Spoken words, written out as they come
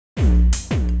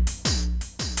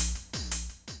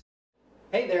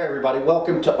Hey there everybody,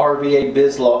 welcome to RVA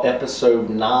BizLaw episode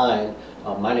 9.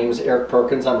 My name is Eric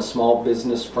Perkins. I'm a small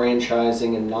business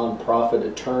franchising and nonprofit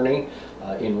attorney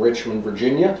in Richmond,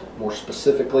 Virginia, more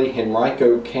specifically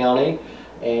Henrico County.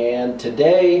 And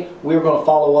today we're going to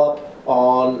follow up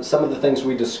on some of the things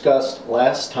we discussed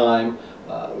last time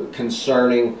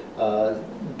concerning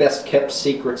best kept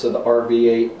secrets of the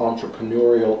RVA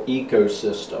entrepreneurial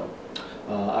ecosystem.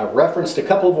 I referenced a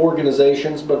couple of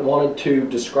organizations but wanted to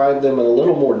describe them in a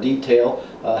little more detail,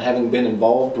 having been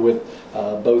involved with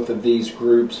both of these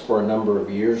groups for a number of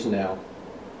years now.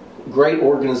 Great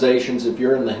organizations. If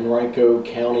you're in the Henrico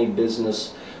County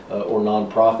business or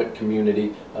nonprofit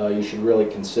community, you should really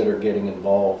consider getting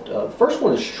involved. The first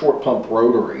one is Short Pump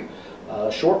Rotary.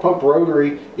 Short Pump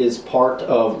Rotary is part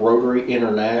of Rotary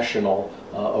International,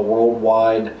 a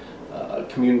worldwide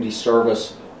community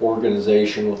service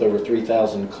organization with over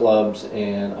 3,000 clubs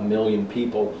and 1 million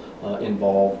people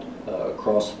involved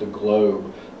across the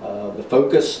globe. The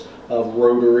focus of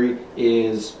Rotary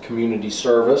is community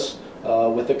service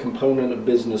with a component of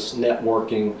business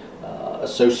networking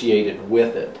associated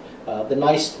with it. The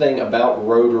nice thing about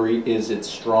Rotary is its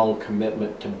strong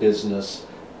commitment to business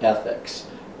ethics.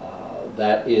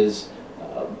 That is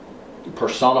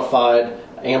personified,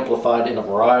 amplified in a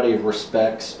variety of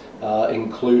respects,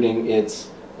 including its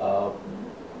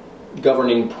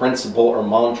governing principle or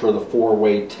mantra, the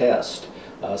four-way test,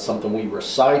 something we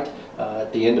recite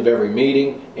at the end of every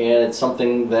meeting, and it's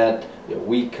something that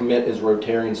we commit as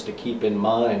Rotarians to keep in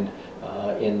mind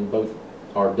in both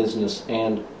our business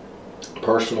and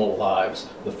personal lives.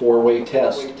 The four-way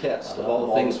test of all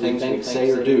the things we think, say,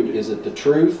 or do. Is it the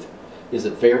truth? Is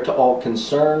it fair to all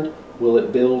concerned? Will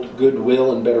it build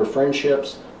goodwill and better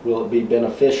friendships? Will it be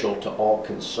beneficial to all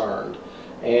concerned?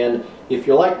 And if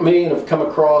you're like me and have come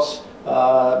across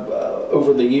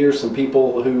over the years some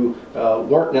people who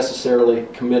weren't necessarily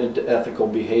committed to ethical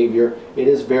behavior, it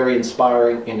is very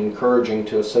inspiring and encouraging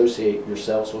to associate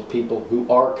yourselves with people who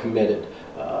are committed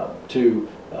to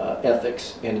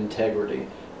ethics and integrity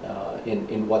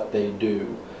in what they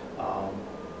do.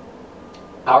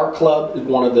 Our club is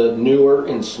one of the newer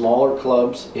and smaller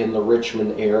clubs in the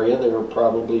Richmond area. There are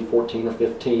probably 14 or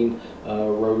 15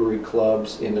 Rotary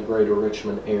clubs in the greater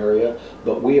Richmond area,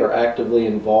 but we are actively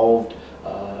involved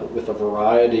with a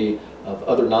variety of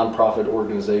other nonprofit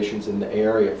organizations in the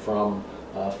area, from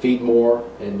Feed More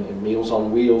and Meals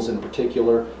on Wheels in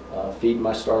particular, Feed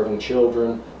My Starving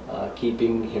Children,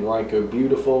 Keeping Henrico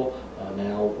Beautiful,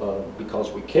 now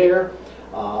Because We Care,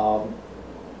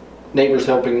 Neighbors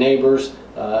Helping Neighbors,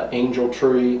 Angel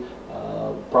Tree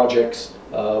projects.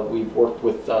 We've worked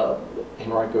with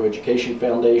Henrico Education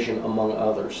Foundation, among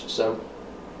others. So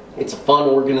it's a fun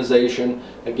organization.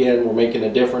 Again, we're making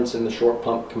a difference in the short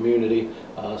pump community.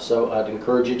 So I'd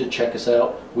encourage you to check us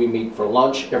out. We meet for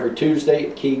lunch every Tuesday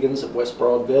at Keegan's at West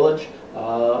Broad Village,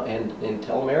 and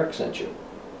tell them Eric sent you.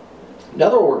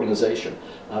 Another organization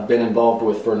I've been involved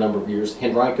with for a number of years,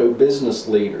 Henrico Business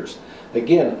Leaders.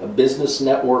 Again, a business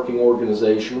networking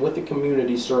organization with a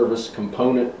community service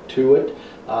component to it.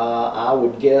 I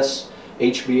would guess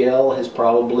HBL has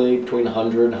probably between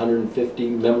 100 and 150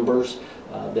 members.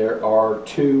 There are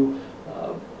 2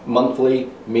 monthly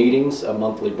meetings, a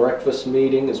monthly breakfast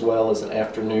meeting as well as an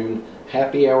afternoon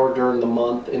happy hour during the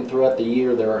month, and throughout the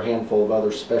year there are a handful of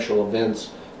other special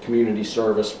events, community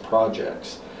service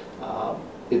projects.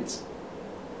 It's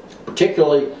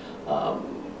particularly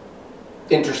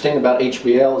interesting about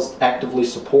HBL is actively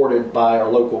supported by our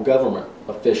local government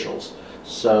officials.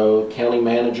 So county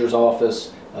manager's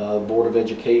office, Board of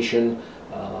Education,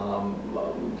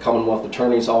 Commonwealth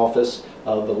Attorney's office,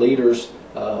 the leaders,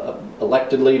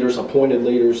 elected leaders, appointed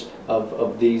leaders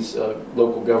of these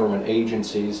local government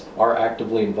agencies are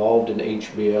actively involved in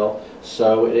HBL.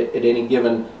 So at any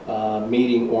given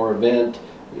meeting or event,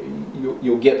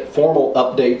 you'll get formal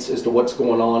updates as to what's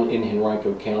going on in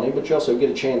Henrico County, but you also get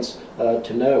a chance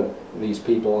to know these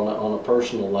people on a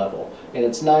personal level. And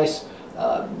it's nice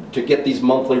to get these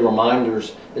monthly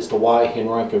reminders as to why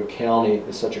Henrico County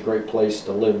is such a great place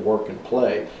to live, work, and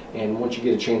play. And once you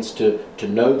get a chance to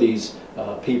know these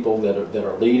people that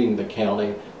are leading the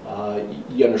county,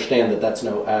 you understand that that's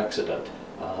no accident.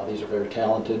 These are very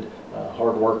talented,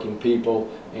 hard-working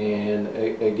people, and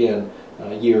again,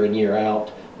 year in, year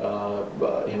out,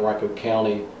 Henrico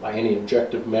County, by any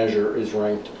objective measure, is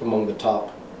ranked among the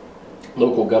top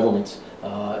local governments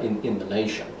in the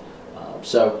nation.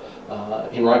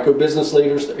 Henrico Business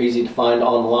Leaders, they're easy to find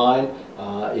online.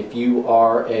 If you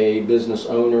are a business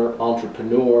owner,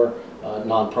 entrepreneur,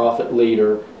 nonprofit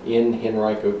leader in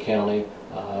Henrico County,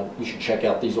 you should check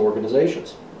out these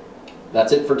organizations.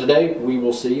 That's it for today. We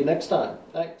will see you next time.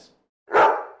 Thanks.